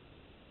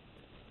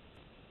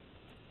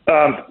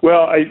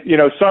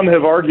 Some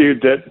have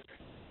argued that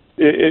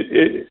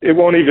it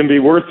won't even be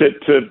worth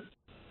it to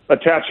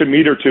attach a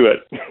meter to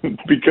it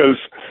because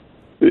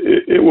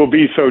it will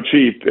be so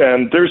cheap.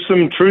 And there's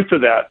some truth to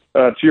that.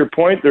 To your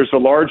point, there's a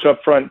large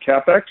upfront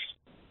capex,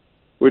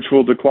 which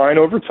will decline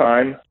over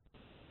time.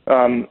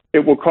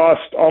 It will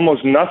cost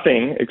almost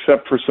nothing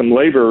except for some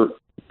labor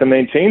to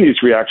maintain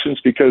these reactions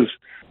because,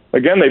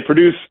 again, they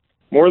produce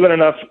more than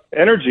enough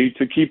energy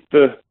to keep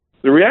the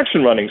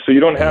reaction running. So you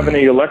don't have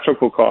any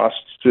electrical costs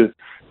to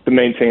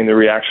maintain the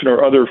reaction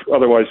or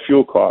otherwise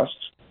fuel costs.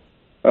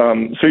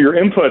 So your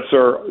inputs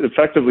are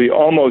effectively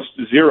almost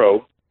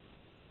zero.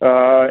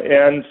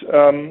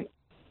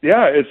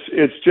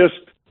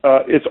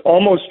 It's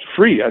almost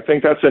free. I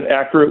think that's an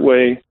accurate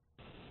way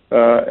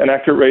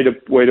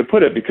to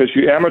put it, because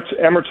you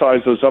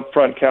amortize those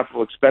upfront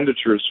capital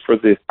expenditures for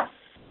the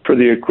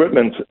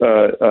equipment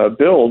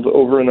build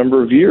over a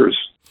number of years.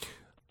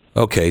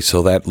 Okay,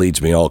 so that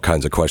leads me all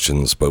kinds of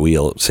questions, but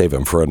we'll save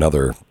them for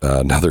another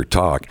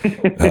talk,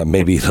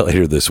 maybe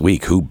later this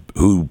week. Who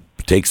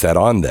takes that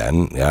on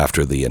then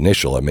after the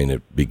initial?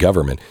 It'd be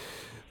government.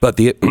 But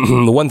the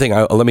one thing,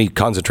 let me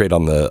concentrate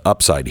on the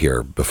upside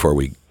here before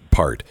we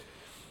part.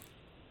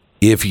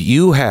 If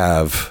you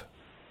have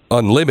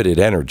unlimited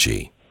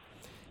energy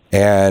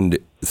and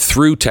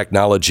through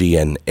technology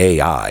and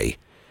AI,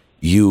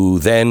 you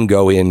then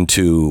go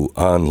into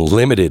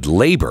unlimited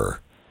labor.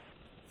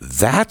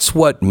 That's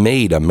what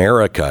made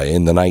America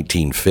in the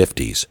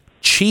 1950s.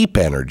 Cheap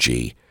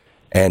energy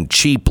and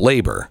cheap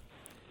labor.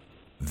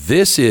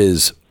 This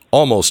is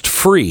almost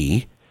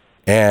free,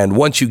 and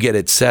once you get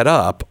it set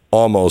up,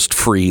 almost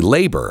free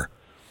labor.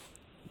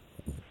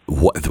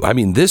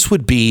 This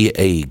would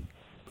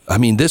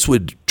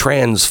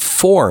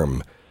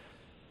transform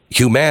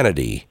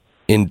humanity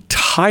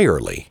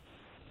entirely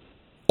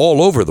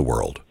all over the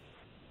world.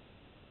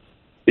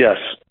 Yes,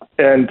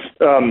 and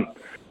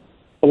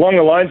along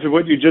the lines of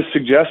what you just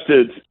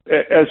suggested,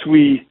 as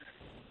we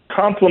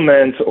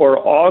complement or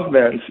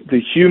augment the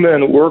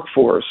human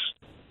workforce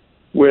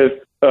with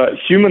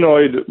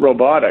humanoid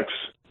robotics,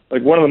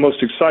 like one of the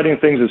most exciting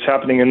things that's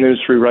happening in the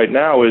industry right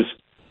now is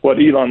what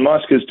Elon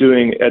Musk is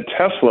doing at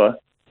Tesla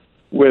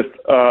with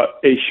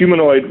a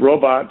humanoid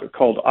robot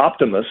called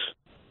Optimus,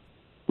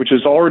 which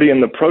is already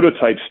in the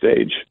prototype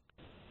stage.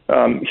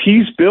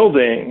 He's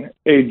building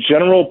a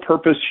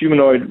general-purpose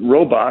humanoid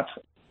robot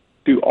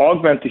to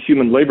augment the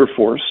human labor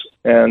force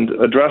and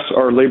address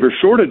our labor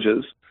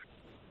shortages.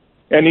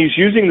 And he's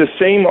using the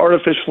same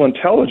artificial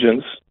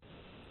intelligence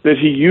that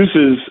he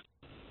uses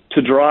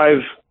to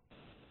drive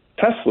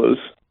Teslas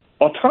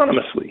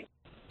autonomously.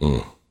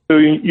 So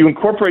you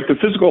incorporate the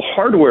physical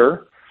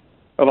hardware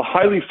of a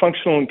highly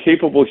functional and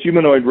capable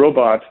humanoid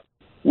robot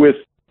with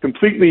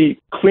completely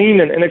clean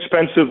and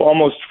inexpensive,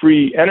 almost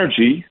free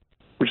energy,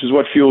 which is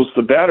what fuels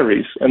the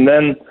batteries. And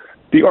then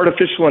the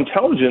artificial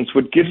intelligence,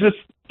 what gives it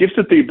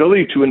the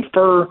ability to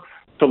infer,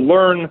 to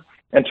learn,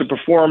 and to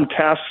perform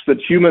tasks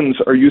that humans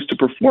are used to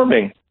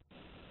performing.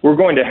 We're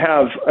going to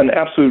have an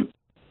absolute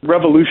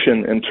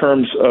revolution in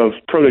terms of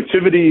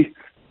productivity,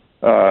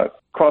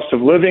 cost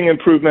of living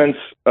improvements,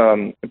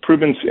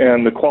 improvements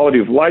in the quality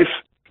of life,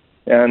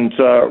 and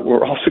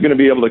we're also going to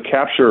be able to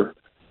capture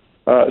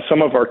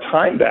some of our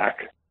time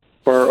back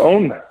for our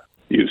own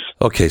use.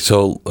 Okay,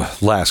 so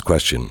last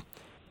question.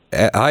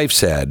 I've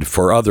said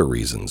for other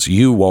reasons,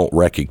 you won't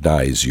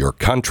recognize your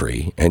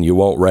country and you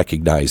won't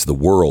recognize the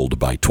world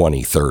by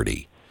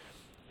 2030.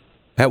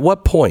 At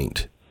what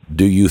point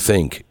do you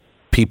think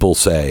people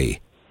say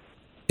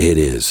it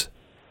is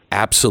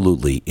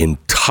absolutely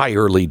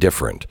entirely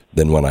different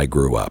than when I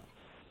grew up?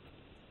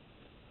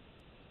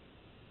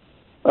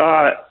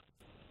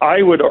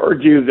 I would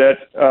argue that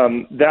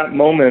that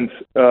moment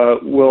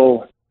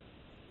will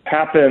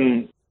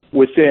happen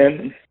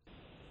within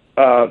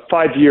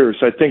 5 years.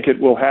 I think it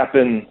will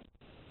happen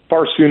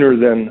far sooner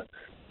than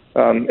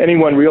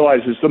anyone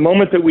realizes. The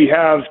moment that we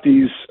have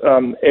these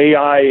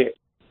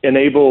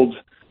AI-enabled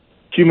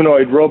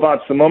humanoid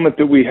robots, the moment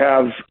that we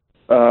have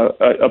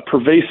a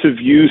pervasive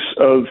use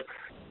of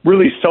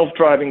really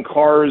self-driving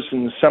cars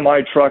and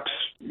semi-trucks,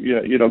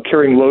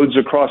 carrying loads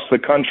across the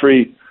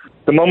country,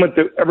 the moment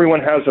that everyone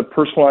has a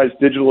personalized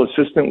digital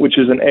assistant, which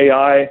is an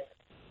AI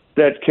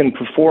that can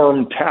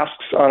perform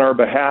tasks on our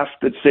behalf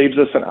that saves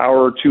us an hour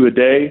or two a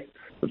day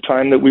of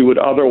time that we would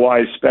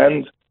otherwise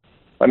spend.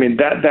 I mean,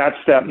 that's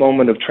that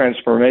moment of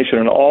transformation.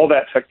 And all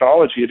that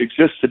technology, it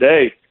exists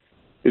today.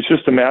 It's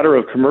just a matter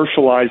of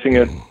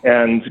commercializing it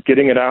and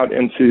getting it out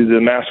into the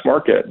mass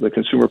market, the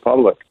consumer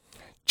public.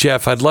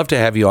 Jeff, I'd love to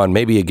have you on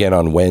maybe again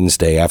on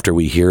Wednesday after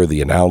we hear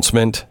the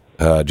announcement,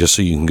 just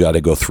so you can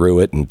go through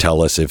it and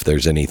tell us if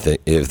there's any there,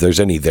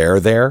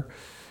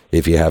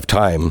 if you have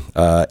time.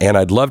 And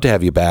I'd love to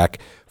have you back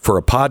for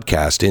a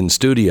podcast in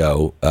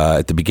studio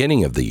at the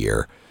beginning of the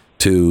year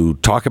to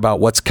talk about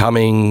what's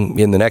coming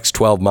in the next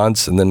 12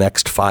 months and the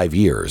next 5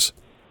 years.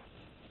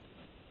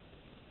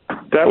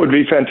 That would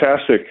be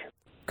fantastic.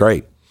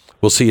 Great.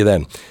 We'll see you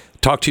then.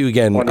 Talk to you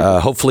again,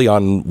 hopefully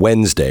on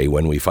Wednesday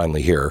when we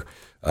finally hear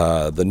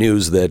the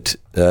news that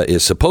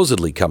is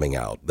supposedly coming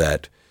out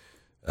that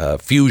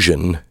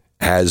fusion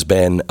has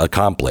been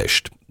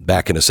accomplished.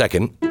 Back in a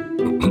second.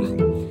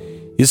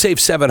 You save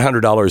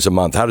 $700 a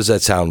month. How does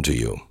that sound to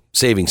you?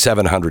 Saving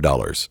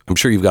 $700. I'm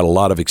sure you've got a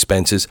lot of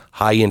expenses,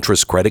 high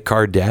interest credit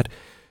card debt.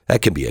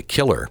 That can be a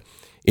killer.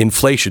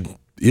 Inflation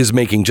is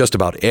making just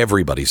about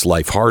everybody's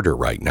life harder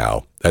right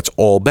now. That's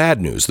all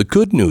bad news. The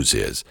good news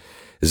is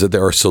that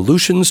there are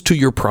solutions to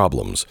your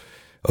problems.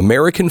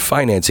 American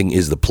Financing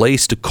is the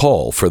place to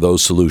call for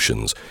those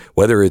solutions,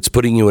 whether it's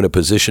putting you in a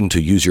position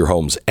to use your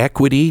home's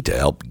equity to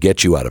help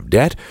get you out of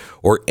debt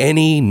or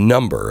any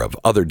number of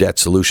other debt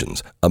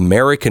solutions.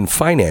 American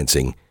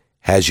Financing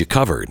has you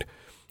covered.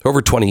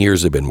 Over 20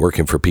 years, they've been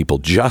working for people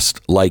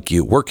just like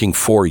you, working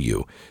for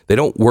you. They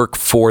don't work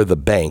for the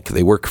bank.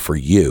 They work for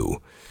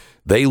you.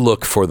 They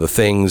look for the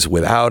things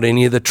without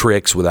any of the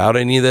tricks, without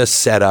any of the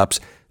setups.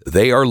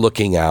 They are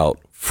looking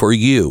out for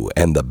you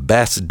and the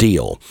best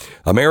deal.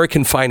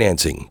 American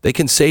Financing, they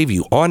can save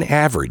you on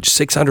average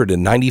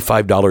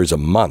 $695 a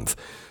month.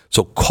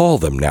 So call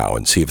them now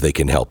and see if they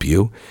can help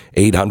you.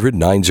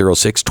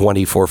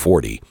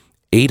 800-906-2440.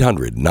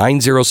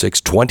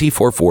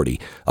 800-906-2440.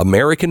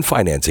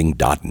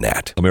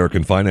 AmericanFinancing.net.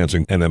 American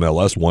Financing,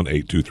 NMLS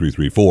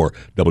 182334,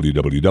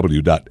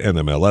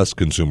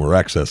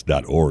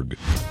 www.nmlsconsumeraccess.org.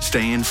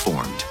 Stay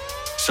informed.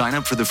 Sign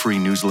up for the free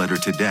newsletter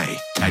today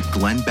at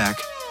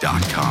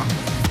glennbeck.com.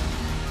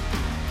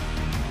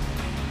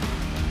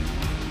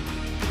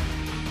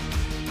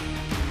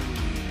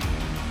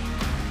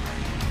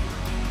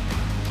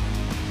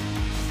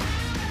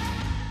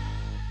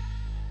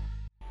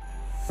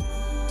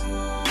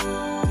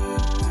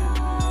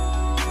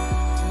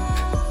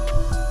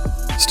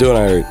 Stu and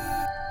I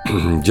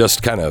are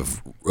just kind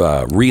of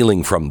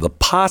reeling from the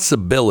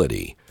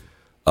possibility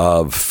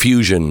of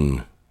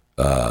fusion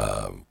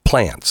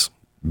plants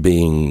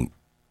being,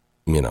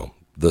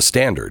 the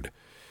standard.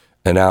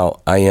 And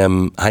now I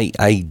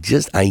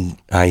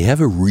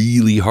have a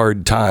really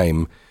hard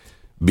time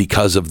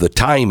because of the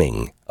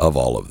timing of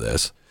all of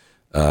this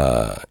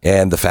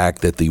and the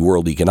fact that the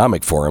World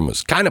Economic Forum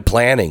was kind of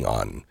planning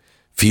on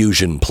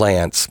fusion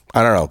plants,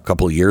 a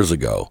couple of years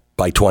ago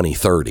by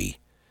 2030.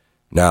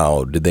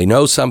 Now, did they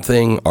know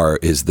something, or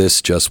is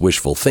this just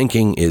wishful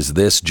thinking? Is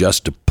this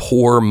just to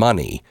pour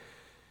money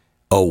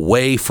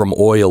away from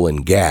oil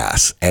and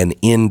gas and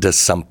into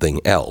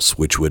something else,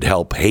 which would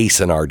help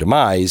hasten our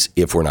demise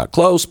if we're not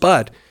close?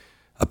 But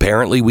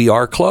apparently we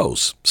are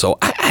close. So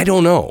I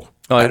don't know.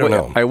 I don't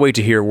know. I wait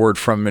to hear word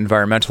from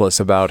environmentalists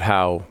about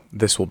how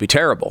this will be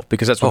terrible,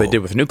 because that's what they did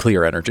with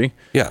nuclear energy.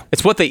 Yeah.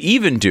 It's what they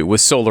even do with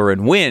solar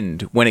and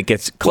wind when it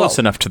gets close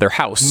enough to their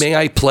house. May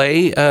I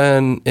play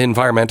an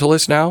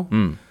environmentalist now?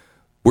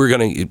 We're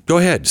going to go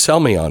ahead. Sell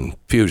me on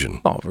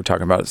fusion. Oh, we're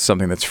talking about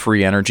something that's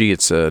free energy.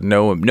 It's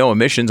no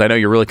emissions. I know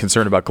you're really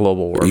concerned about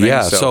global warming.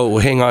 Yeah. So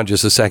hang on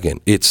just a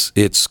second.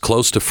 It's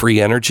close to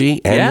free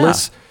energy,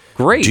 endless. Yeah,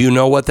 great. Do you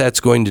know what that's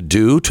going to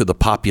do to the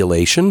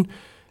population?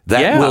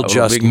 That will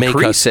just make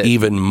us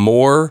even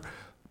more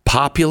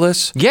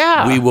populace.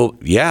 Yeah. We will.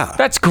 Yeah.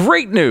 That's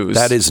great news.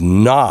 That is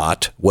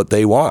not what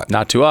they want.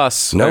 Not to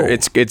us. No.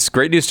 It's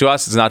great news to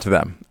us. It's not to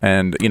them.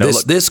 And,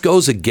 this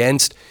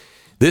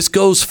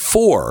goes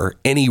for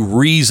any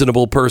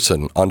reasonable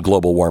person on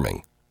global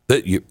warming.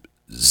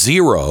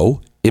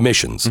 Zero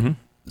emissions. Mm-hmm.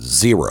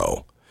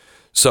 Zero.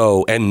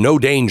 So, and no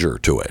danger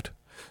to it.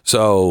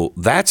 So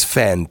that's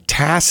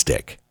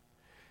fantastic.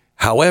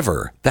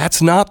 However,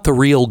 that's not the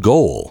real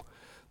goal.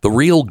 The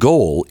real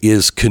goal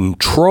is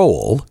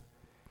control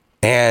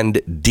and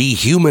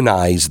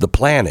dehumanize the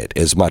planet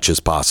as much as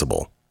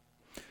possible.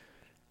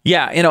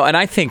 Yeah, and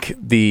I think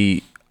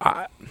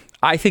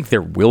I think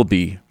there will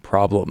be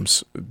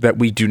problems that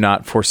we do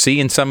not foresee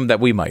and some that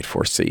we might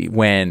foresee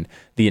when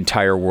the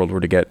entire world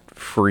were to get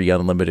free,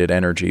 unlimited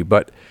energy.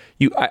 But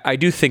I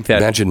do think that...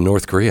 Imagine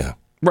North Korea.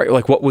 Right,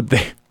 like what would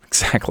they...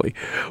 Exactly.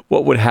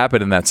 What would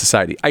happen in that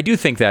society? I do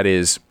think that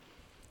is...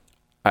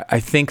 I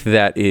think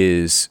that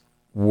is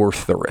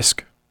worth the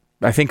risk.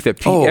 I think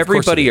that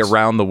everybody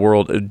around the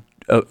world,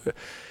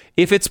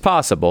 if it's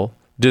possible,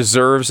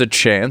 deserves a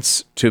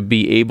chance to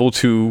be able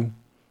to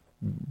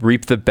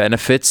reap the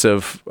benefits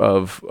of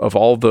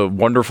all the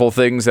wonderful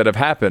things that have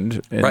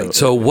happened. Right.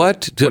 So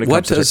what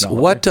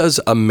does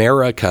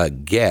America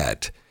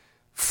get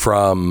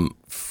from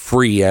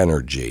free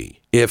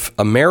energy? If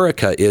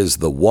America is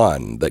the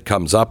one that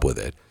comes up with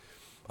it,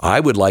 I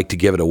would like to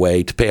give it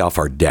away to pay off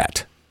our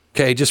debt.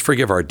 Okay, just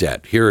forgive our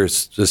debt.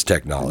 Here's this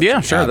technology.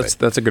 Yeah, sure.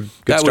 That's a good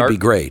that start. That would be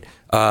great.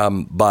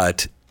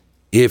 But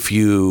if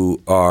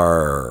you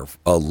are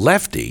a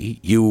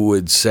lefty, you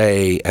would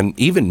say, and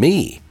even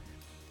me,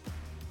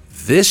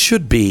 this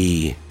should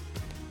be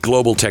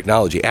global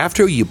technology.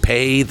 After you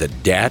pay the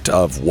debt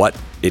of what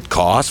it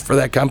costs for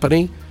that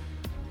company,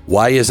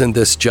 why isn't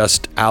this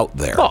just out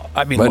there? Well,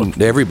 I mean, look,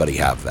 everybody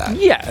have that.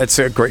 Yeah, it's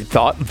a great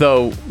thought.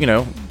 Though,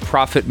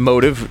 profit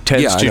motive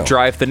tends to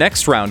drive the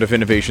next round of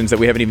innovations that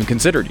we haven't even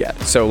considered yet.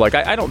 So,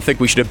 I don't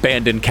think we should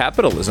abandon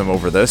capitalism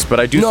over this, but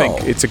I do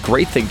think it's a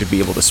great thing to be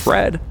able to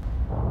spread.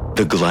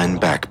 The Glenn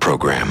Beck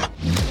Program.